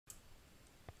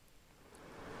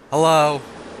Hello,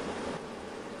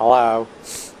 Hello.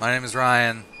 my name is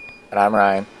Ryan, And I'm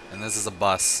Ryan. and this is a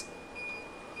bus.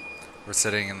 We're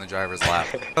sitting in the driver's lap.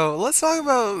 So let's talk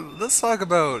about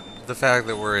the fact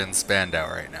that we're in Spandau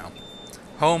right now,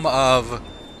 home of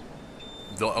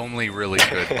the only really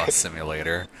good bus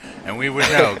simulator, and we would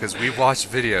know because we've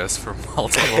watched videos from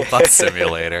multiple bus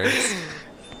simulators.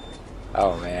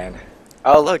 Oh, man.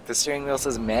 Oh, look, the steering wheel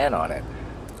says man on it.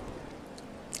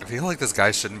 I feel like this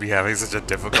guy shouldn't be having such a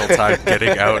difficult time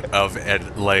getting out of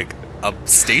a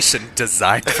station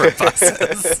designed for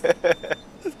buses.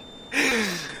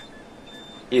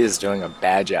 He is doing a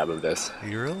bad job of this.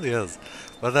 He really is.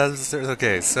 But that's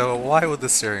okay. So why would the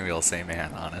steering wheel say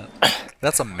 "man" on it?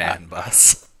 That's a man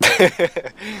bus.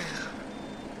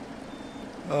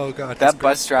 Oh god. That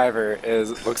bus driver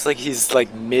looks like he's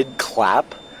like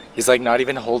mid-clap. He's like not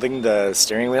even holding the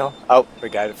steering wheel. Oh, the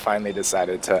guy finally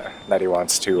decided that he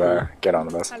wants to get on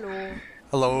the bus. Hello.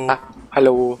 Hello.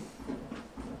 Hello.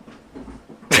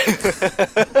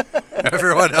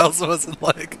 Everyone else wasn't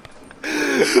like.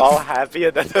 All happy,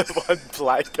 and then the one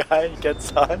black guy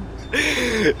gets on,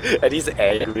 and he's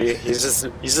angry. He's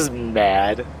just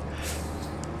mad.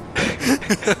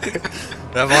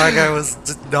 That black guy was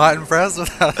just not impressed with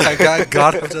how that guy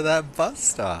got him to that bus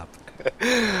stop.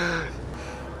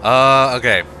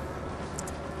 Okay.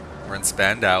 We're in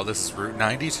Spandau. This is Route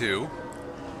 92.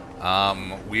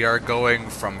 We are going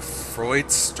from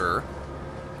Herestr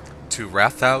to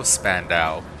Rathau,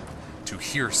 Spandau to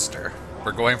Herestr.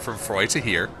 We're going from Freud to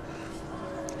here,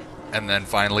 and then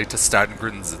finally to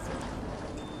Stadengrenzen.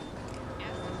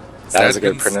 That was a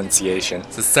good pronunciation.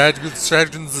 So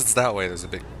Stadengrenzen's that way. There's a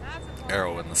big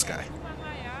arrow in the sky.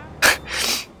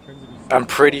 I'm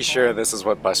pretty sure this is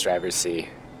what bus drivers see.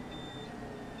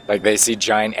 Like, they see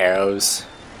giant arrows,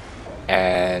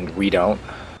 and we don't.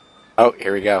 Oh,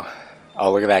 here we go.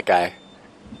 Oh, look at that guy.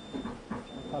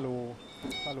 Hello.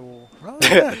 Hello. Oh,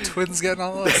 yeah, twins getting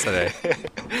on the list today.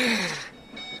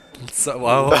 So,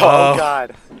 Oh,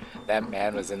 God. That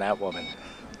man was in that woman.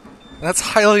 That's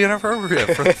highly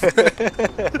inappropriate.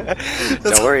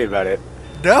 Don't worry about it.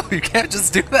 No, you can't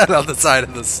just do that on the side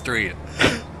of the street.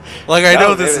 Like, I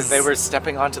know this is... They were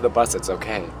stepping onto the bus, it's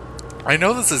okay. I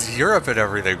know this is Europe and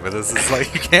everything, but this is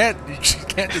like, you can't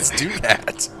just do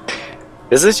that.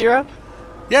 Is this Europe?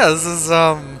 Yeah, this is,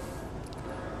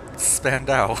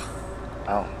 Spandau.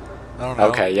 Oh. I don't know.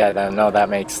 Okay, yeah, no, that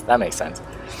makes sense.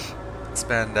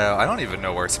 Spandau. I don't even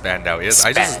know where Spandau is.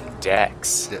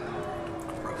 Spandex. Yeah,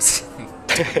 gross.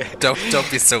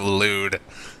 Don't be so lewd.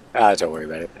 Don't worry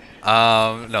about it.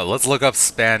 No, let's look up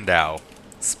Spandau.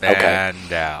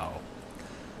 Spandau.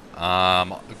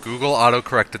 Google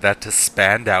auto-corrected that to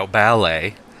Spandau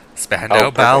Ballet. Spandau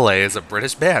Ballet is a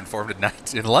British band formed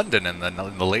in London in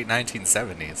the late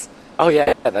 1970s. Oh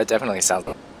yeah, that definitely sounds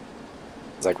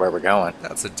like where we're going.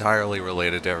 That's entirely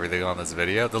related to everything on this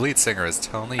video. The lead singer is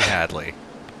Tony Hadley.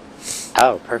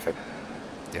 Oh, perfect.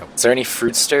 Yep. Is there any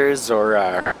fruit stirs or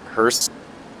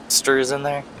Herestrs in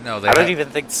there? No, I don't even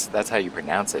think that's how you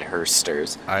pronounce it.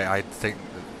 Herestrs. I think...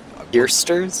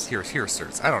 Herestrs?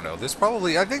 Herestrs. I don't know.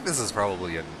 I think this is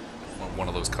probably in one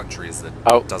of those countries that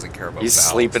doesn't care about he's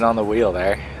vowels. sleeping on the wheel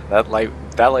there. That light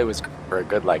was for a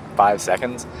good, like, 5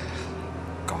 seconds.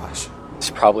 Gosh. He's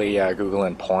probably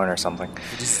Googling porn or something.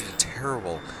 He's a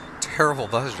terrible, terrible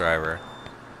bus driver.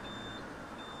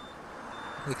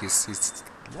 Look, he's...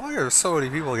 Why are so many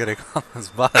people getting on this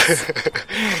bus?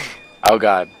 Oh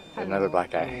god, another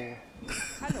black guy.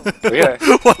 Look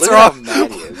What's How wrong?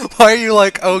 mad he is. Why are you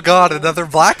like, oh god, another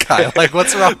black guy? Like,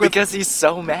 what's wrong with... Because he's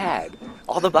so mad.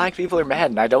 All the black people are mad,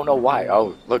 and I don't know why.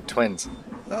 Oh, look, twins.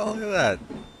 Oh, look at that.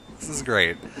 This is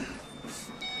great.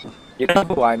 You know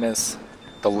who I miss?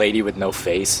 The lady with no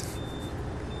face.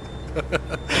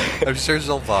 I'm sure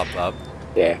she'll pop up.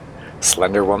 Yeah.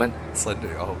 Slender woman.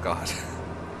 Slender. Oh god.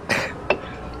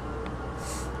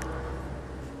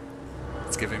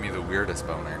 It's giving me the weirdest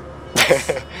boner.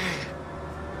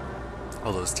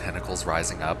 Oh, those tentacles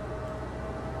rising up.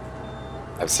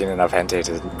 I've seen enough hentai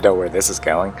to know where this is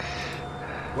going.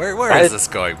 Where is this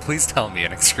going? Please tell me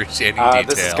in excruciating detail.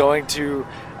 This is going to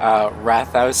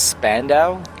Rathau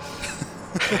Spandau.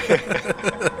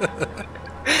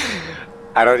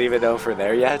 I don't even know if we're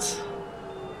there yet.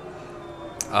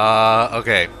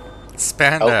 Okay.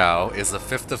 Spandau is the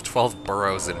 5th of 12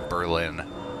 boroughs in Berlin.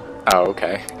 Oh,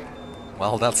 okay.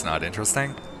 Well, that's not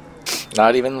interesting.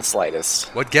 Not even the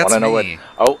slightest. What gets me?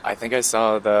 Oh, I think I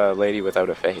saw the lady without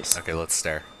a face. Okay, let's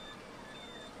stare.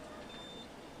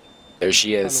 There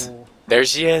she is. Hello. There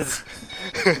she is.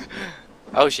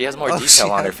 Oh, she has more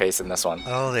detail on her face in this one.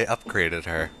 Oh, they upgraded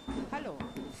her. Hello.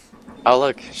 Oh,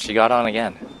 look, she got on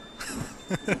again.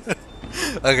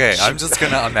 Okay, I'm just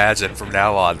gonna imagine from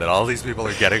now on that all these people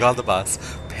are getting on the bus,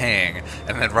 paying,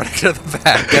 and then running to the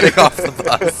back, getting off the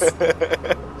bus,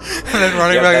 and then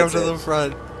running Yep, back up that's to it. the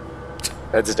front.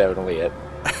 That's definitely it.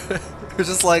 You're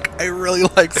just like, I really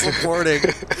like supporting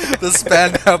the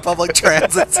Spandau public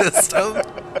transit system.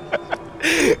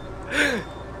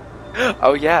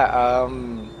 Oh yeah,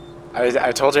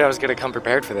 I told you I was gonna come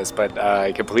prepared for this, but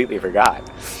I completely forgot.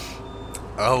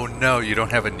 Oh no, you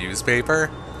don't have a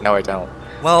newspaper? No, I don't.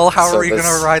 Well, how So are you this-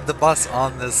 gonna ride the bus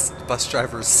on this bus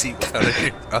driver's seat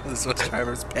without on this bus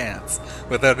driver's pants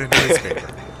without a newspaper?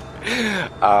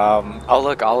 Oh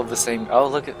look, all of the same. Oh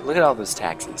look at all those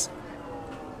taxis.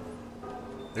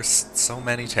 There's so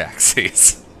many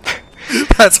taxis.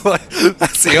 That's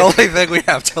the only thing we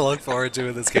have to look forward to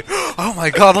in this game. Oh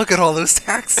my god, look at all those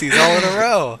taxis all in a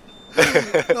row.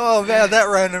 Oh man, that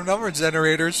random number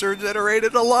generator sure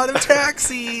generated a lot of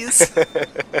taxis.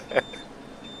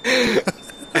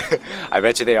 I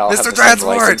bet you they all have Mr. the same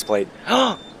Transport! license plate.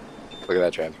 Look at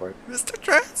that transport. Mr.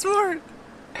 Transport.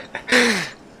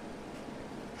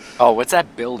 Oh, what's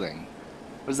that building?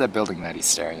 What is that building that he's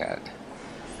staring at?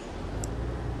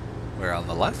 We're on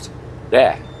the left?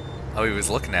 Yeah. Oh, he was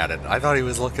looking at it. I thought he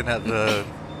was looking at the...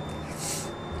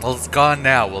 Well, it's gone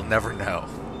now. We'll never know.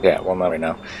 Yeah, well, let me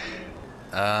know.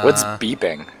 What's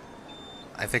beeping?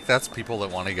 I think that's people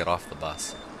that want to get off the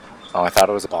bus. Oh, I thought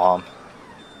it was a bomb.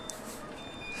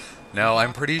 No,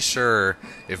 I'm pretty sure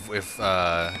if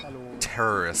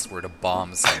terrorists were to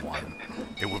bomb someone,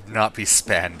 it would not be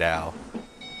Spandau.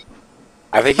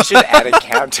 I think you should add a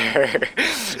counter.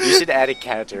 You should add a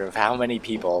counter of how many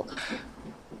people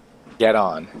get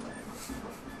on.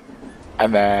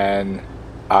 And then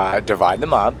divide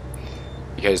them up.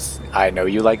 Because I know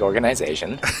you like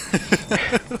organization.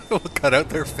 We'll cut out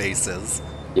their faces.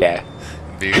 Yeah.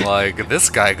 Being like, this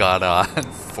guy got on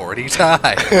 40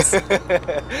 times.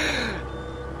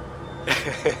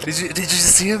 Did you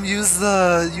see him use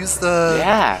the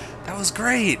Yeah. That was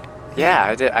great.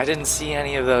 Yeah, I didn't see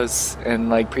any of those in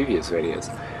like previous videos.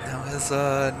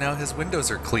 Now his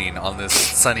windows are clean on this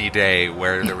sunny day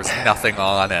where there was nothing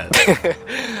on it.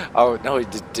 Oh no,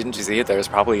 didn't you see it? There was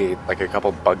probably like a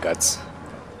couple bug guts.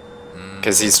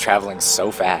 Because he's traveling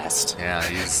so fast. Yeah,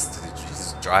 he's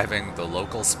driving the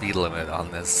local speed limit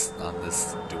on this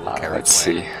dual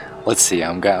carriageway. Let's see.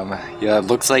 Yeah, it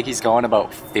looks like he's going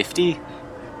about 50.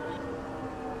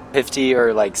 50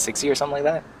 or like 60 or something like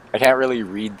that. I can't really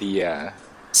read the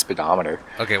speedometer.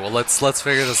 Okay, well let's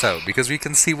figure this out because we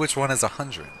can see which one is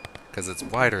 100 because it's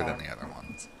wider than the other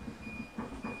ones.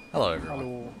 Hello,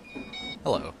 everyone.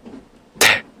 Hello. Hello.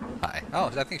 Hi.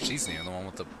 Oh, I think she's new, the one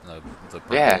with the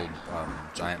purple Yeah.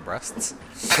 Giant breasts.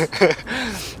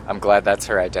 I'm glad that's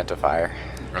her identifier.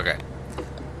 Okay.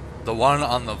 The one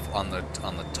on the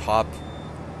top,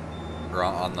 or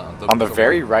On the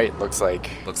very right looks like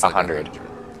looks like 100.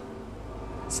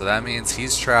 So that means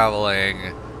he's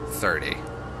traveling 30.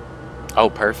 Oh,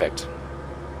 perfect.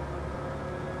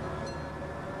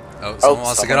 Oh, someone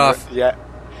wants to get off. Yeah.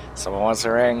 Someone wants to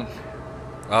ring.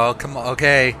 Oh, come on.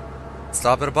 Okay.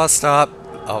 Stop at a bus stop.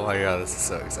 Oh my god, this is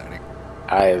so exciting.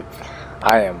 I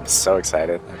am so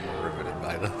excited. I'm riveted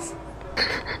by this.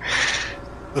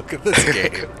 Look at this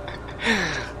game.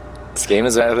 This game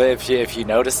is, if you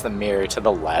notice the mirror to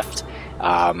the left,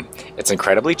 it's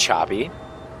incredibly choppy.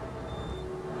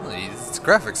 Well, these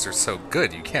graphics are so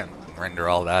good, you can't render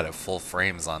all that at full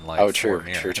frames on like Oh, 4 true.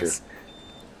 mirrors. True. Just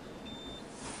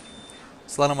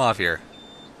let him off here.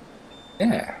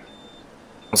 Yeah.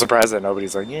 I'm surprised that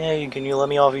nobody's like, yeah, can you let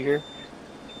me off of here?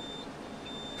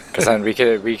 Because then we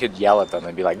could yell at them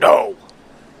and be like, no!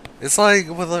 It's like,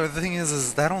 well, the thing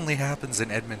is that only happens in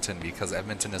Edmonton because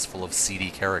Edmonton is full of seedy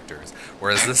characters,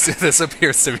 whereas this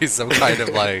appears to be some kind of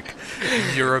like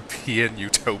European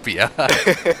utopia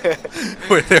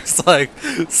where there's like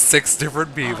 6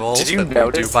 different people. Did you that they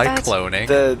notice do by that? cloning?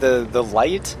 The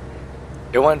light,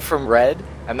 it went from red,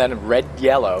 and then red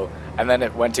yellow, and then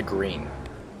it went to green.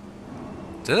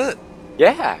 Did it?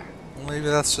 Yeah. Well, maybe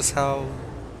that's just how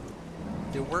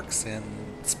it works in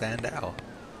Spandau.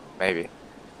 Maybe.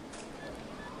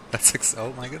 That's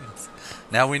oh my goodness.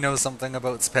 Now we know something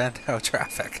about Spandau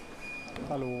traffic.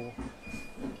 Hello.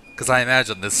 Because I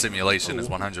imagine this simulation is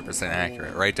 100%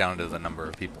 accurate, right down to the number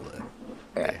of people that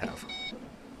they have.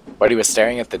 But he was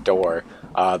staring at the door.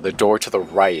 The door to the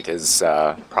right is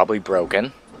probably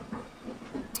broken.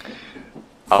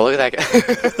 Oh, look at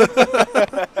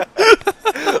that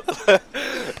guy.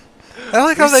 I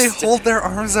like how they hold their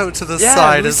arms out to the Yeah,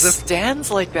 side who as if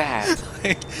stands like that?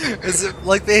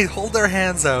 like they hold their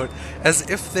hands out as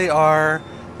if they are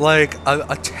like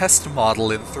a test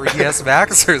model in 3ds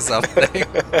Max or something.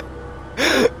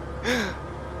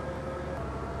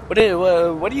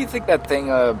 What do you think that thing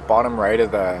bottom right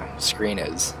of the screen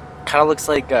is? Kind of looks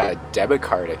like a debit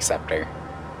card acceptor.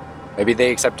 Maybe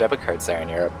they accept debit cards there in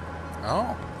Europe.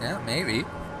 Oh, yeah, maybe.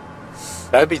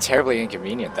 That would be terribly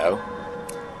inconvenient, though.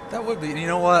 That would be. You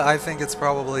know what? I think it's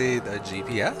probably a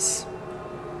GPS.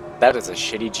 That is a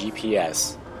shitty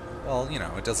GPS. Well, you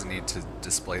know, it doesn't need to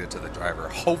display it to the driver.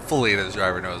 Hopefully the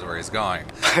driver knows where he's going.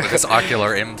 With this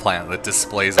ocular implant that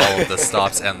displays all of the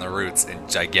stops and the routes in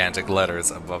gigantic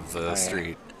letters above the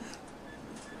street.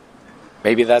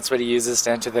 Maybe that's what he uses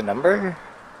to enter the number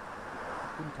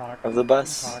Guten Tag. of the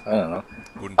bus? I don't know.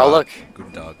 Guten Oh, Tag. look.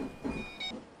 Guten Tag.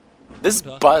 This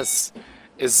bus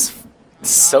is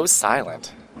so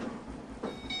silent.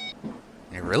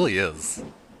 It really is.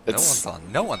 It's,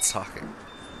 No one's talking.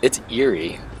 it's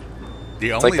eerie. The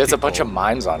It's only like there's a people- bunch of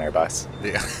mimes on our bus.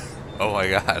 Yeah. Oh my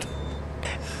god.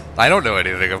 I don't know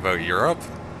anything about Europe.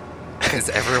 Is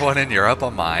everyone in Europe a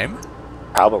mime?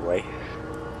 Probably.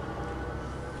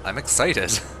 I'm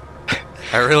excited.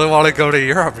 I really want to go to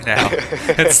Europe now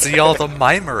and see all the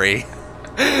mimery.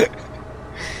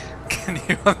 Can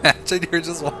you imagine you're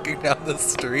just walking down the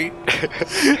street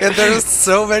and there's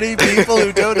so many people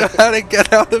who don't know how to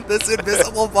get out of this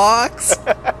invisible box?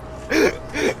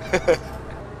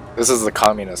 This is the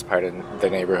communist part of the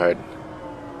neighborhood.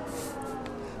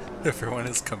 Everyone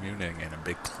is communing in a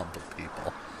big clump of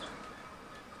people.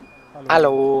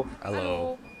 Hello.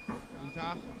 Hello. Guten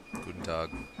Tag. Guten Tag.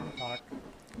 Guten Tag.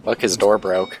 Look, his door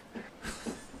broke.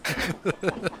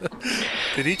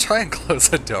 Did he try and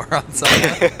close a door on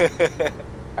someone?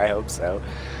 I hope so.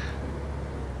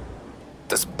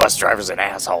 This bus driver's an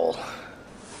asshole.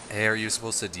 Hey, are you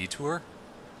supposed to detour?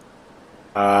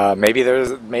 Maybe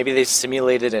they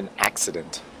simulated an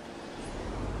accident.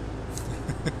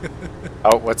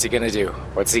 Oh, what's he gonna do?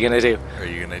 What's he gonna do? Are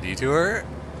you gonna detour?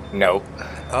 Nope.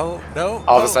 Oh, no.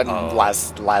 All of a sudden,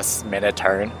 last minute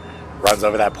turn, runs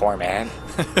over that poor man.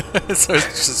 So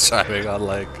it's just driving on,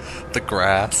 like, the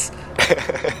grass.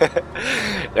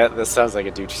 Yeah, this sounds like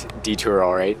a detour,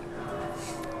 alright.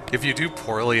 If you do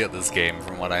poorly at this game,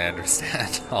 from what I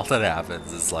understand, all that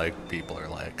happens is, like, people are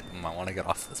like, I want to get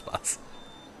off this bus.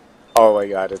 Oh my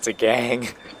god, it's a gang.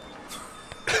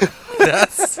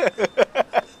 Yes.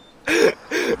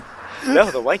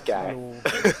 No, the white guy. Hallo.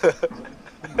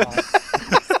 Guten Tag.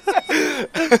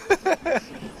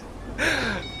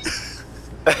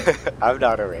 I'm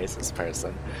not a racist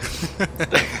person.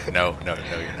 No,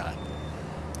 you're not.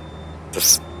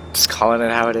 Just calling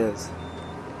it how it is.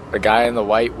 The guy in the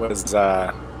white was,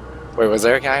 wait, was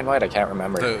there a guy in white? I can't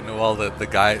remember. The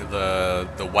guy,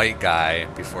 the white guy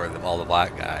before all the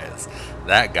black guys,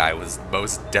 that guy was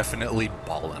most definitely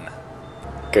ballin'.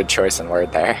 Good choice in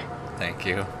word there. Thank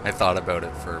you. I thought about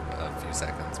it for a few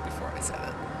seconds before I said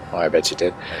it. Oh, I bet you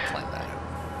did. I planned that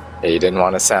out. Yeah, you didn't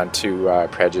want to sound too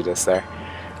prejudiced there.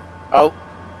 Oh,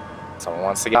 someone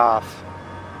wants to get off.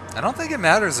 I don't think it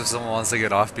matters if someone wants to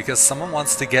get off because someone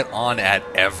wants to get on at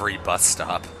every bus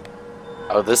stop.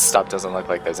 Oh, this stop doesn't look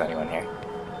like there's anyone here.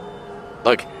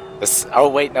 Look, this. Oh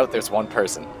wait, no, there's one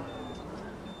person.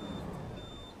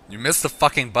 You missed the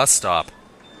fucking bus stop.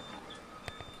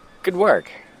 Good work.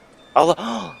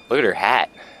 Oh, look at her hat.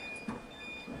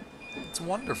 It's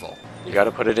wonderful. You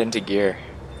gotta put it into gear.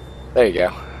 There you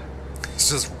go. It's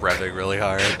just revving really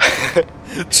hard.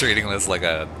 Treating this like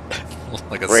a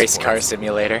Race sports- car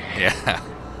simulator. Yeah.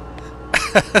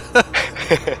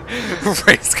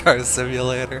 Race car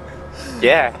simulator.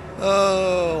 Yeah.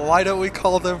 Oh, why don't we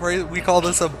call them? We call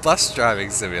this a bus driving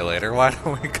simulator. Why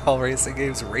don't we call racing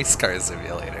games race car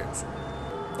simulators?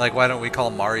 Like, why don't we call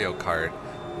Mario Kart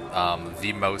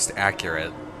the most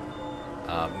accurate?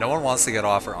 No one wants to get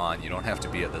off or on. You don't have to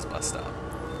be at this bus stop.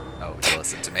 Oh, you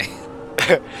listen to me.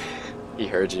 He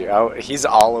heard you. Oh, he's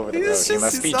all over the road. He's He just-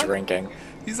 must be he's not- drinking.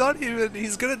 He's not even.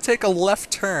 He's gonna take a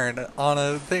left turn on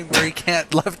a thing where he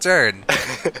can't left turn.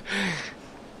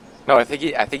 No, I think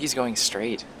he's going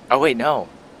straight. Oh wait, no.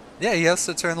 Yeah, he has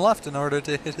to turn left in order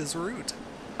to hit his route.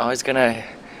 Oh, he's gonna.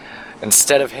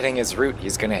 Instead of hitting his route,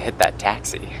 he's gonna hit that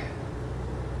taxi.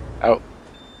 Oh.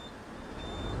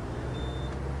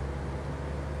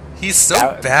 He's so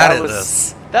bad at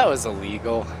this. That was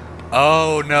illegal.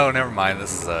 Oh no, never mind.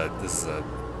 This is a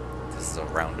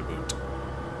roundabout.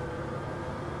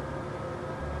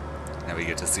 Now we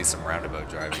get to see some roundabout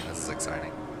driving. This is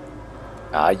exciting.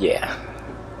 Yeah.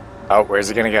 Oh, where's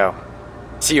he gonna go?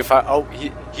 See if I. Oh,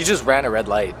 he just ran a red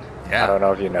light. Yeah. I don't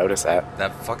know if you noticed that.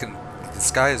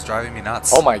 This guy is driving me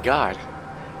nuts. Oh my god.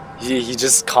 He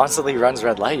just constantly runs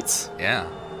red lights. Yeah.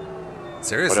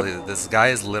 Seriously, this guy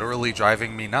is literally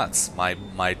driving me nuts.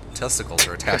 My testicles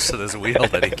are attached to this wheel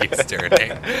that he keeps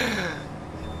turning.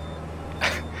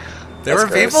 There were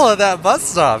people at that bus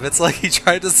stop. It's like he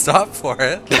tried to stop for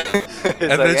it. It's and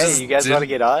like, then hey, you guys want to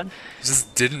get on?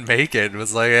 Just didn't make it. It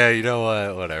was like, yeah, you know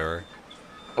what? Whatever.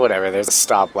 Whatever, there's a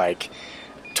stop like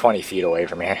 20 feet away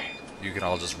from here. You can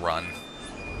all just run.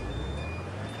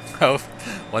 Oh,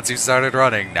 once you started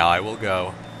running, now I will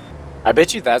go. I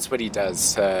bet you that's what he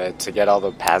does to get all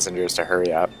the passengers to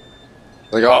hurry up.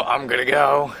 Like, oh, I'm gonna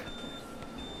go.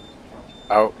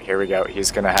 Oh, here we go. He's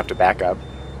gonna have to back up.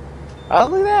 Oh,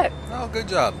 look at that. Oh, good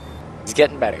job. He's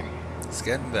getting better. It's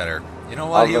getting better. You know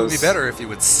what? All He would be those- better if he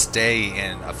would stay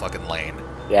in a fucking lane.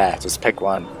 Yeah, just pick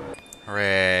one.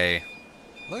 Hooray.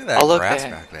 Look at that Oh, look grass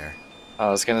there. back there. I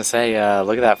was gonna say,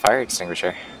 look at that fire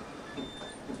extinguisher.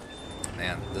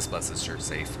 Man, this bus is sure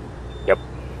safe. Yep.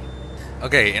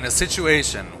 Okay, in a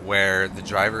situation where the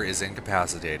driver is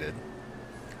incapacitated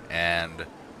and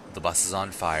the bus is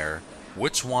on fire,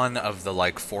 which one of the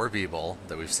like 4 people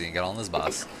that we've seen get on this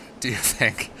bus do you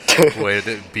think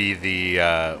would be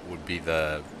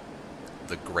the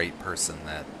great person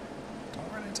that?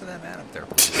 Don't run into that man up there.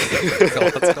 Please.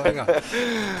 What's going on?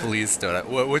 Please don't.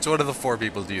 Which one of the 4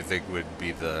 people do you think would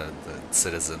be the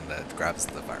citizen that grabs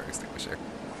the fire extinguisher?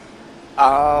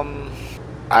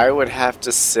 I would have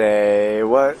to say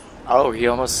what? Oh, he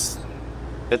almost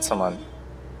hit someone.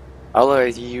 Oh,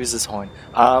 look, he used his horn.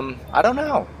 I don't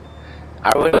know.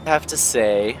 I would have to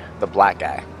say the black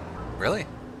guy. Really?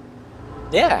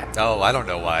 Yeah. Oh, I don't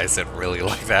know why I said really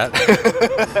like that.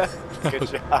 Good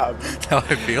job. Now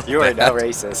I feel You are bad. now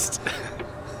racist.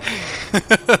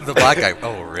 The black guy.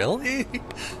 Oh, really?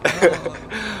 Oh.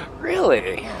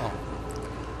 Really?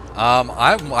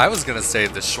 I was gonna say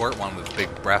the short one with big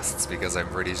breasts because I'm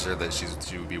pretty sure that she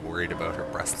would be worried about her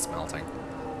breasts melting.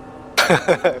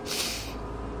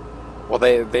 Well,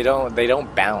 they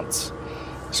don't bounce,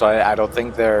 so I don't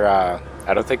think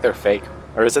they're fake.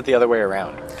 Or is it the other way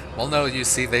around? Well, no, you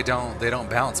see, they don't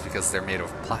bounce because they're made of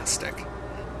plastic.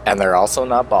 And they're also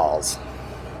not balls.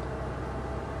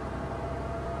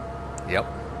 Yep,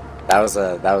 That was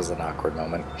an awkward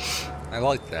moment. I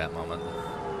liked that moment.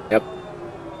 Yep.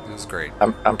 It was great.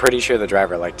 I'm pretty sure the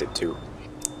driver liked it too,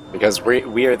 because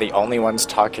we are the only ones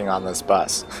talking on this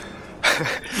bus.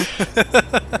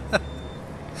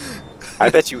 I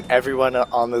bet you everyone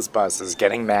on this bus is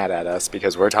getting mad at us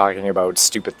because we're talking about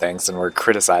stupid things and we're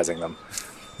criticizing them.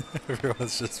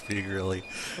 Everyone's just being really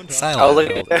silent. Oh,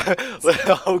 look!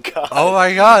 Oh god! Oh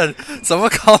my god! Someone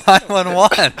call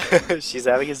 911! She's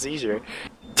having a seizure.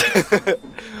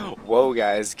 Whoa,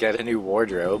 guys, get a new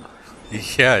wardrobe.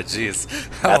 Yeah, jeez.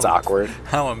 That's awkward.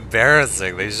 How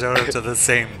embarrassing. They showed up to the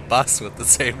same bus with the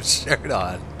same shirt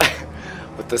on.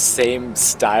 With the same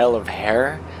style of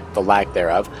hair, the lack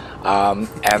thereof,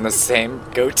 and the same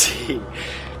goatee.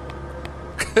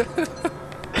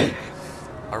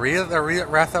 Are we at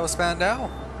Rathau Spandau?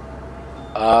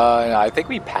 I think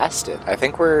we passed it. I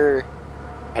think we're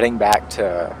heading back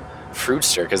to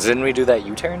Fruitster, because didn't we do that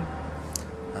U-turn?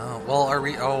 Oh, well, are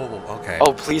we... Oh, okay.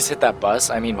 Oh, please hit that bus.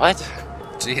 I mean, what?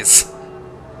 Jeez.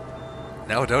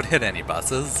 No, don't hit any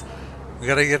buses. We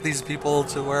gotta get these people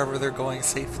to wherever they're going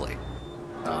safely.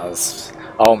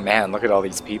 Oh man, look at all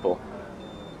these people.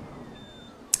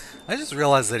 I just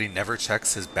realized that he never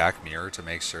checks his back mirror to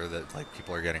make sure that like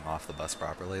people are getting off the bus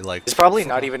properly. Like He's probably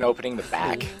not even opening the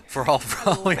back. for all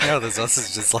we know, this bus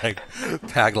is just like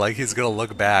packed. Like he's gonna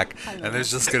look back, and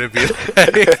there's just gonna be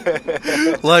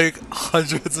like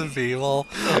hundreds of people,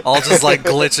 all just like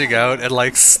glitching out and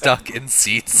like stuck in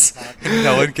seats, and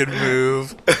no one can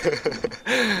move.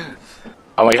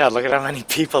 Oh my god, look at how many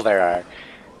people there are.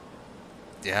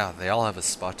 Yeah, they all have a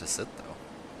spot to sit though.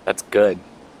 That's good.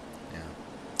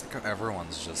 Like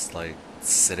everyone's just like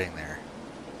sitting there.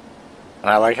 And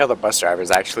I like how the bus driver is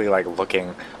actually like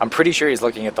looking. I'm pretty sure he's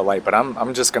looking at the light, but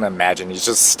I'm just gonna imagine he's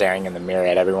just staring in the mirror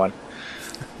at everyone.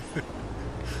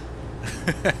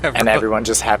 And everyone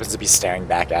just happens to be staring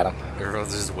back at him.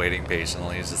 Everyone's just waiting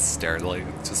patiently, just staring, like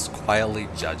just quietly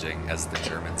judging as the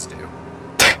Germans do.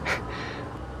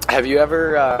 Have you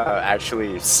ever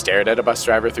actually stared at a bus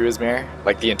driver through his mirror,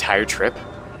 like the entire trip?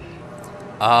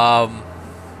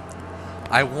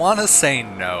 I want to say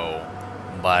no,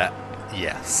 but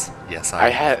yes, I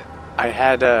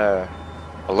had a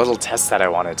little test that I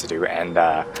wanted to do, and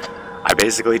I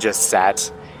basically just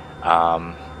sat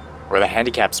where the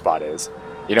handicap spot is,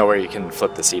 you know, where you can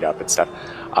flip the seat up and stuff.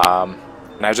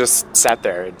 And I just sat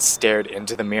there and stared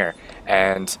into the mirror,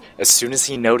 and as soon as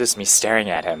he noticed me staring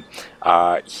at him,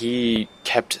 he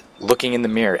kept looking in the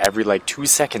mirror every like 2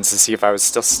 seconds to see if I was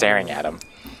still staring at him.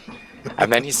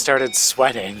 and then he started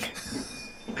sweating.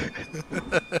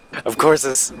 Of course,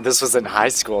 this was in high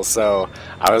school, so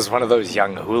I was one of those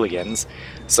young hooligans.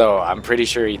 So I'm pretty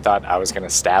sure he thought I was gonna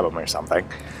stab him or something.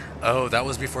 Oh, that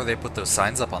was before they put those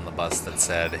signs up on the bus that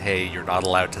said, "Hey, you're not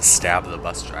allowed to stab the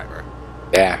bus driver."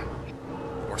 Yeah.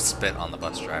 Or spit on the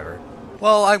bus driver.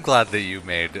 Well, I'm glad that you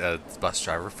made a bus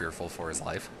driver fearful for his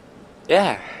life.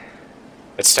 Yeah.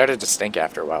 It started to stink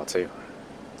after a while, too.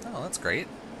 Oh, that's great.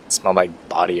 It smelled like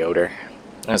body odor.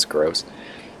 That was gross.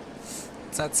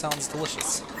 That sounds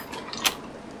delicious.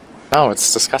 No,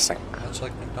 it's disgusting. Much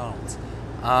like McDonald's.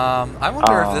 I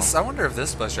wonder if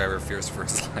this bus driver fears for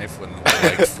his life when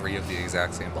like 3 of the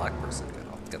exact same black person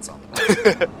gets on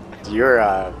the bus. You're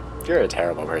a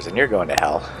terrible person. You're going to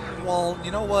hell. Well, you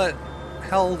know what?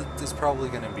 Hell is probably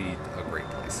going to be a great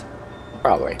place.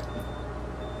 Probably.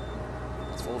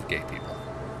 It's full of gay people.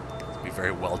 It'll be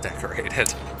very well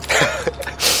decorated.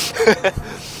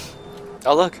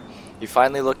 Oh, look. You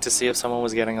finally looked to see if someone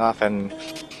was getting off and...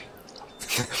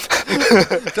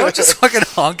 Don't just fucking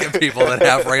honk at people that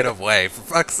have right of way, for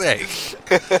fuck's sake.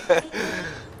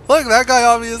 Look, that guy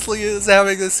obviously is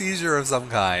having a seizure of some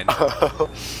kind.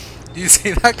 Do you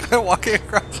see that guy walking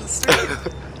across the street?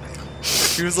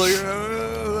 He was like,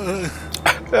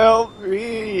 help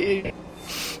me.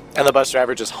 And the bus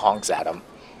driver just honks at him.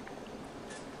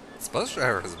 This bus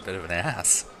driver is a bit of an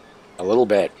ass. A little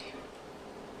bit.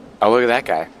 Oh, look at that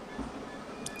guy.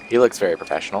 He looks very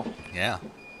professional. Yeah.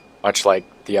 Much like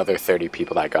the other 30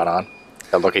 people that got on.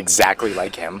 That look exactly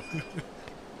like him.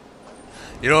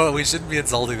 You know what, we shouldn't be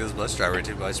insulting this bus driver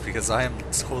too much because I am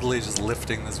totally just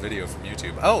lifting this video from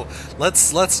YouTube. Oh,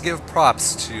 let's give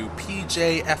props to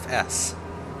PJFS.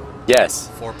 Yes.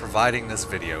 For providing this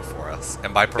video for us.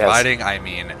 And by providing, yes, I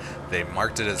mean they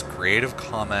marked it as creative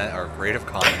comment or creative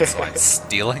comments, so I'm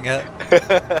stealing it.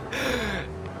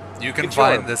 You can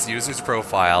find this user's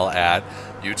profile at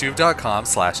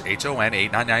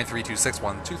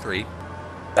youtube.com/HON899326123.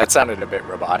 That sounded a bit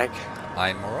robotic.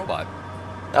 I'm a robot.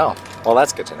 Oh, well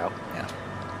that's good to know. Yeah.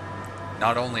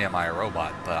 Not only am I a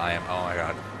robot, but I am, oh my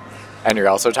god. And you're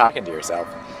also talking to yourself.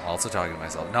 Also talking to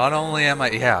myself. Not only am I,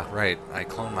 yeah, right, I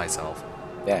clone myself.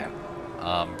 Yeah.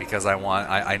 Because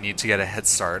I need to get a head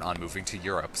start on moving to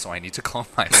Europe, so I need to clone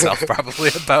myself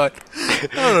probably about, I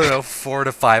don't know, 400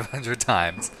 to 500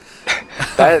 times.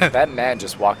 That man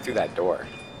just walked through that door.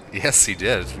 Yes, he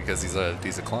did, because he's a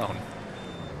clone.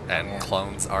 And yeah,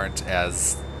 clones aren't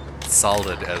as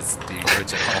solid as the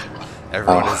original.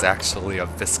 Everyone is actually a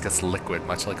viscous liquid,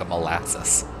 much like a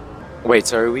molasses. Wait,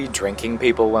 so are we drinking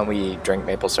people when we drink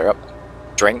maple syrup?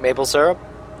 Drink maple syrup?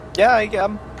 Yeah,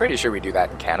 I'm pretty sure we do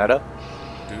that in Canada.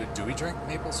 Do we drink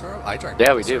maple syrup? I drink.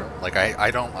 Yeah, we do. Like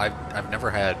I've never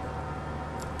had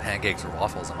pancakes or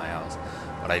waffles in my house,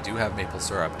 but I do have maple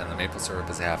syrup, and the maple syrup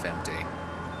is half empty.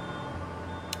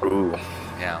 Ooh.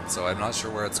 Yeah, so I'm not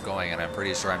sure where it's going, and I'm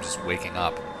pretty sure I'm just waking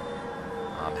up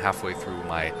halfway through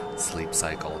my sleep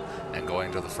cycle and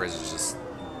going to the fridge and just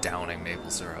downing maple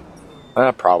syrup.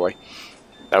 Probably.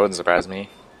 That wouldn't surprise me.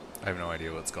 I have no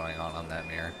idea what's going on that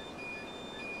mirror.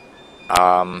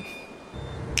 Oh,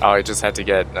 I just had to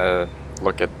get a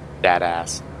look at that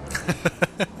ass.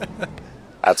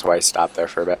 That's why I stopped there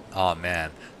for a bit. Oh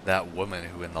man, that woman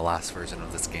who in the last version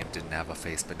of this game didn't have a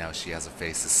face, but now she has a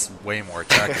face, is way more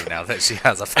attractive now that she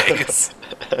has a face.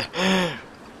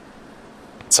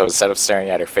 So instead of staring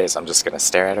at her face, I'm just gonna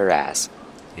stare at her ass.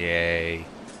 Yay.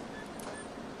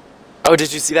 Oh,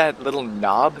 did you see that little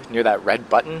knob near that red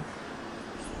button?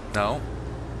 No.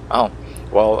 Oh,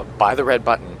 well, by the red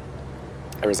button,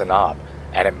 there was a knob,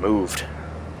 and it moved.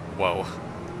 Whoa.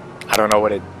 I don't know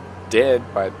what it did,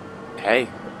 but hey,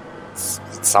 it's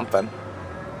something.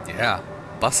 Yeah,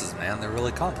 buses, man, they're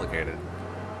really complicated.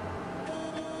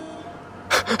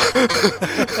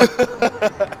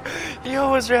 He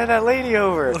almost ran that lady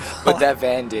over, but that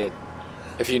van did.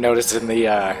 If you noticed in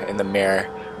the mirror,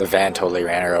 the van totally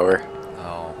ran her over.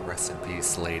 Oh, rest in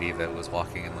peace, lady that was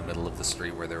walking in the middle of the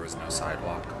street where there was no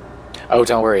sidewalk. Oh,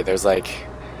 don't worry, there's like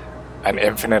an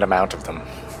infinite amount of them.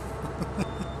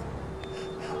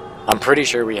 I'm pretty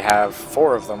sure we have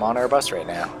 4 of them on our bus right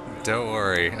now. Don't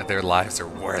worry, their lives are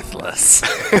worthless.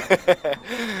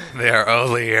 They are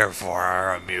only here for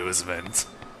our amusement.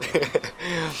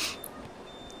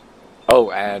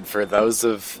 Oh, and for those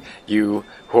of you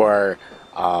who are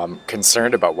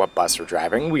concerned about what bus we're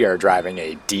driving, we are driving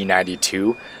a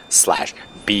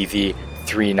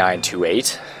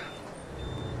D92/BV3928.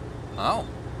 Oh,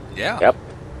 yeah. Yep.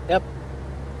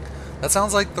 That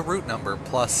sounds like the route number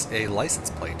plus a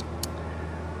license plate.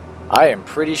 I am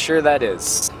pretty sure that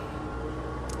is.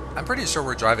 I'm pretty sure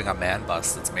we're driving a man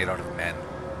bus that's made out of men.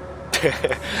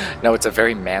 No, it's a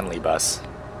very manly bus.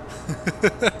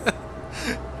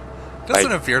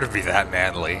 Doesn't appear to be that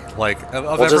manly. Like, of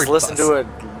Well, every just listen bus. to it.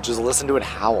 Just listen to it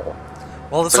howl.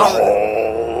 Well, it's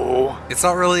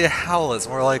not really a howl. It's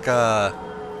more like a...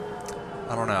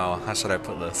 I don't know. How should I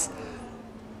put this?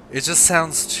 It just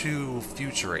sounds too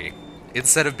futury.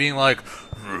 Instead of being like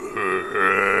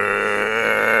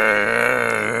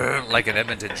an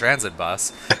Edmonton Transit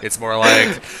bus, it's more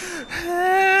like...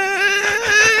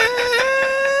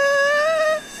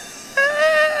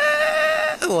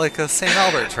 like a St.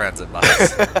 Albert Transit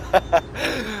bus.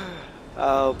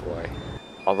 Oh boy.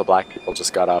 All the black people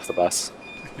just got off the bus.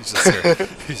 You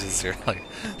just hear like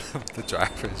the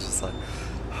driver is just like.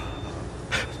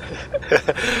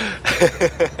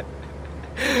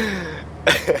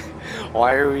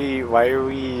 Why are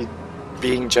we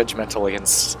being judgmental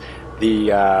against the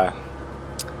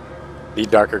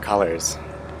darker colors?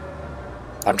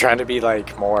 I'm trying to be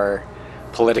like more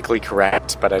politically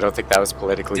correct, but I don't think that was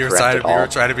politically correct at all. You were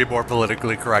trying to be more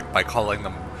politically correct by calling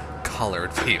them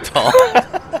colored people.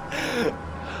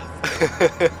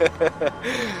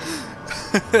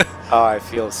 Oh, I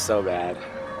feel so bad,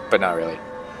 but not really.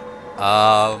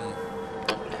 I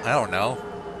don't know.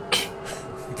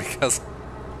 Because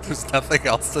there's nothing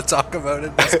else to talk about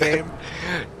in this game.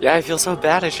 Yeah, I feel so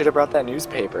bad. I should have brought that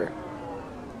newspaper.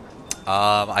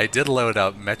 I did load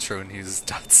up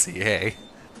metronews.ca.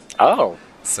 Oh.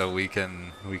 So we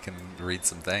can read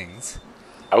some things.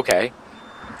 Okay.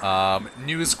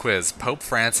 News quiz: Pope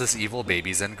Francis, evil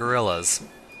babies, and gorillas.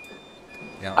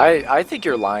 Yeah. I think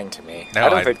you're lying to me. No, I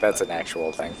don't think that's an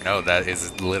actual thing. No, that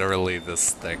is literally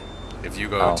this thing. If you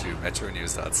go Oh. to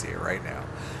metronews.ca right now,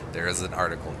 there is an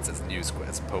article that says News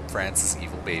quiz: Pope Francis,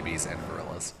 evil babies, and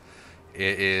gorillas.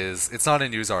 It's not a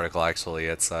news article actually.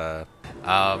 It's a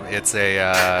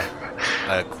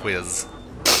quiz.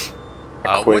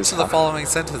 Which of the following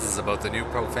sentences about the new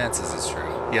Pope Francis is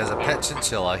true? He has a pet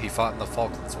chinchilla, he fought in the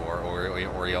Falklands War, or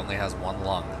he only has one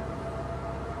lung.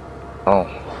 Oh.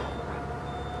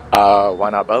 Why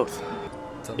not both?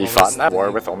 He fought in that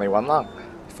war with only one lung.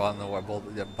 He fought in the war. Well,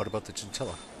 yeah, what about the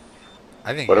chinchilla?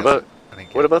 I think. What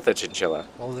about the chinchilla?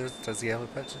 Well, does he have a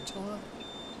pet chinchilla?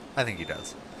 I think he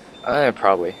does.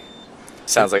 Probably.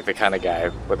 Sounds like the kind of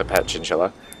guy with a pet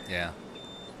chinchilla. Yeah.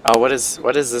 Oh, what is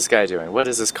this guy doing? What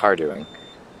is this car doing?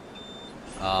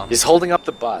 He's holding up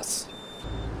the bus.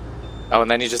 Oh,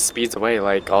 and then he just speeds away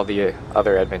like all the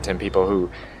other Edmonton people who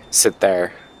sit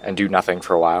there and do nothing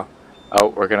for a while. Oh,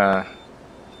 we're gonna.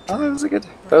 Oh, that was a good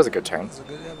turn.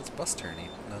 It was bus turning.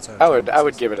 I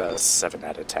would give it a 7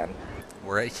 out of 10.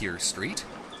 We're at Herestr.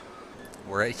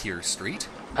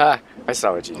 Ha! I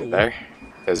saw what you did there.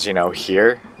 Because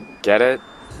here, get it.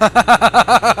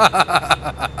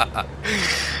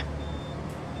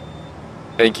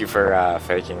 Thank you for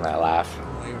faking that laugh.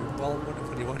 Well,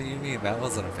 what do you mean? That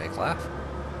wasn't a fake laugh.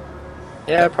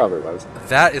 Yeah, it probably was.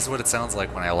 That is what it sounds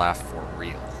like when I laugh for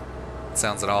real. It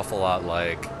sounds an awful lot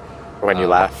like when you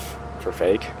laugh for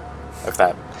fake. If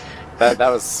that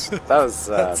was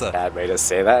a bad way to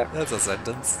say that. That's a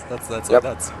sentence. That's Yep.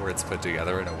 that's words put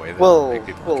together in a way that We'll make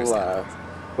people understand.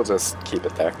 we'll just keep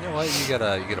it there. You know what? You get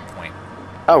a point.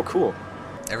 Oh, cool.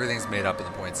 Everything's made up and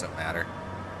the points don't matter.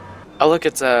 Oh, look,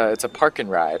 it's a park and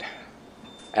ride,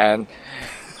 and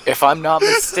if I'm not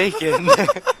mistaken,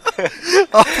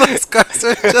 All those cars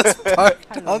are just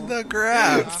parked on the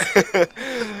grass.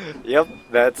 yep,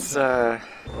 that's Oh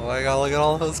my god! Look at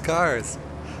all those cars.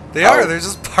 They're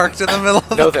just parked in the middle of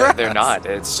the no, grass. they're not.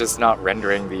 It's just not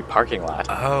rendering the parking lot.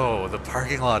 Oh, the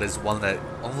parking lot is one that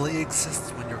only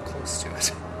exists when you're close to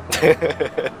it.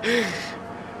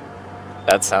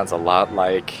 That sounds a lot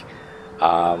like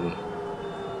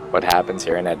what happens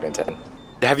here in Edmonton.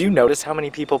 Have you noticed how many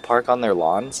people park on their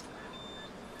lawns?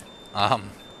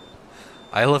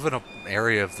 I live in an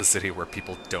area of the city where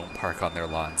people don't park on their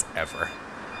lawns ever.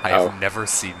 I have never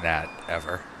seen that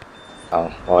ever.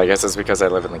 Oh, well, I guess it's because I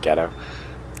live in the ghetto.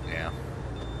 Yeah.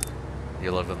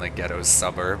 You live in the ghetto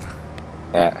suburb.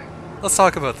 Yeah. Let's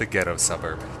talk about the ghetto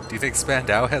suburb. Do you think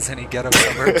Spandau has any ghetto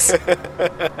suburbs?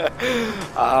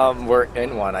 We're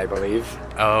in one, I believe.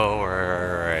 Oh,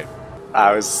 right.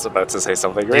 I was about to say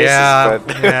something racist,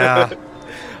 but Yeah.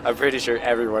 I'm pretty sure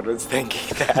everyone was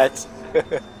thinking that.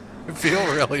 I feel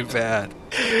really bad.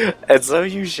 And so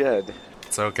you should.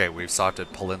 It's okay, we've stopped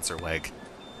at Polinserweg.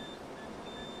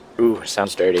 Ooh,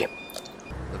 sounds dirty.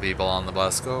 The people on the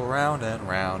bus go round and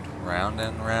round, round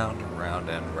and round, round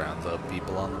and round. The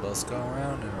people on the bus go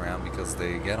round and round because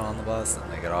they get on the bus,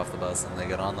 and they get off the bus, and they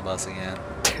get on the bus again.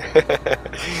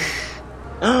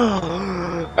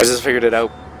 I just figured it out.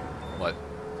 What?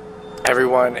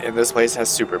 Everyone in this place has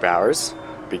superpowers.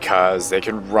 because they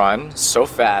can run so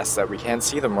fast that we can't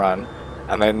see them run,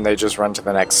 and then they just run to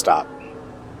the next stop.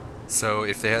 So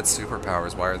if they had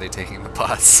superpowers, why are they taking the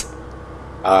bus?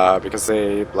 Because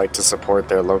they like to support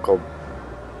their local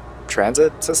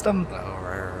transit system, Oh,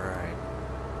 right.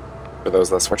 for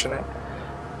those less fortunate.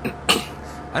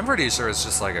 I'm pretty sure it's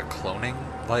just like a cloning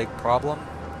like problem.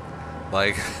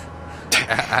 Like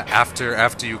after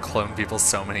you clone people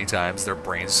so many times, their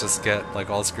brains just get like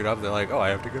all screwed up. They're like, oh, I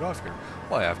have to get off here.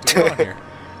 Well, I have to get on here.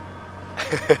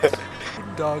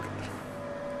 Dog.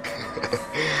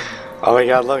 Oh my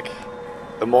god, look.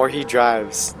 The more he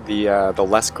drives, the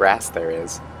less grass there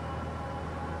is.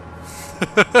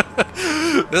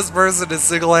 This person is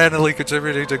single-handedly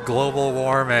contributing to global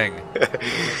warming.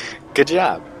 Good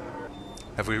job.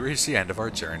 Have we reached the end of our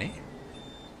journey?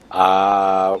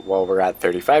 Well, we're at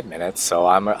 35 minutes, so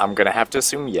I'm gonna have to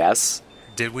assume yes.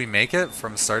 Did we make it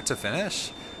from start to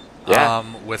finish? Yeah.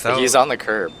 Without He's on the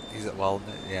curb. well,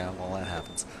 yeah, well that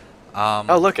happens.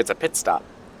 Oh, look, it's a pit stop.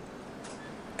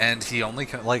 And he only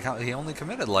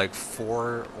committed like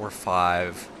 4 or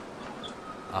 5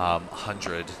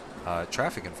 hundred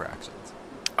traffic infractions.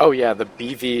 Oh yeah, the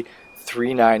BV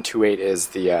 3928 is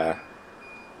the.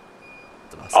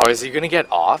 The bus. Oh, is he gonna get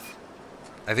off?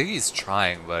 I think he's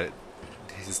trying, but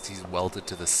he's welded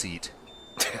to the seat.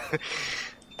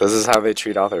 This is how they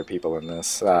treat other people in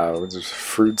this.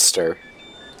 Fruitster.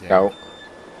 Yeah.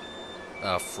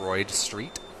 No, Freud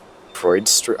Street. Freud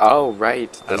Street. Oh,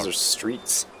 right. I Those don't- are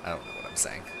streets. I don't know what I'm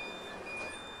saying.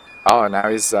 Oh, and now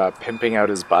he's pimping out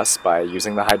his bus by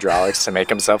using the hydraulics to make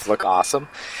himself look awesome.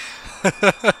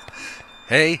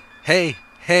 Hey.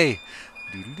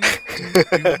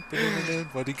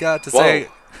 What do you got to say?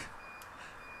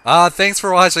 Thanks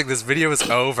for watching. This video is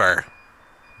over.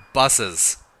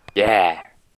 Buses. Yeah.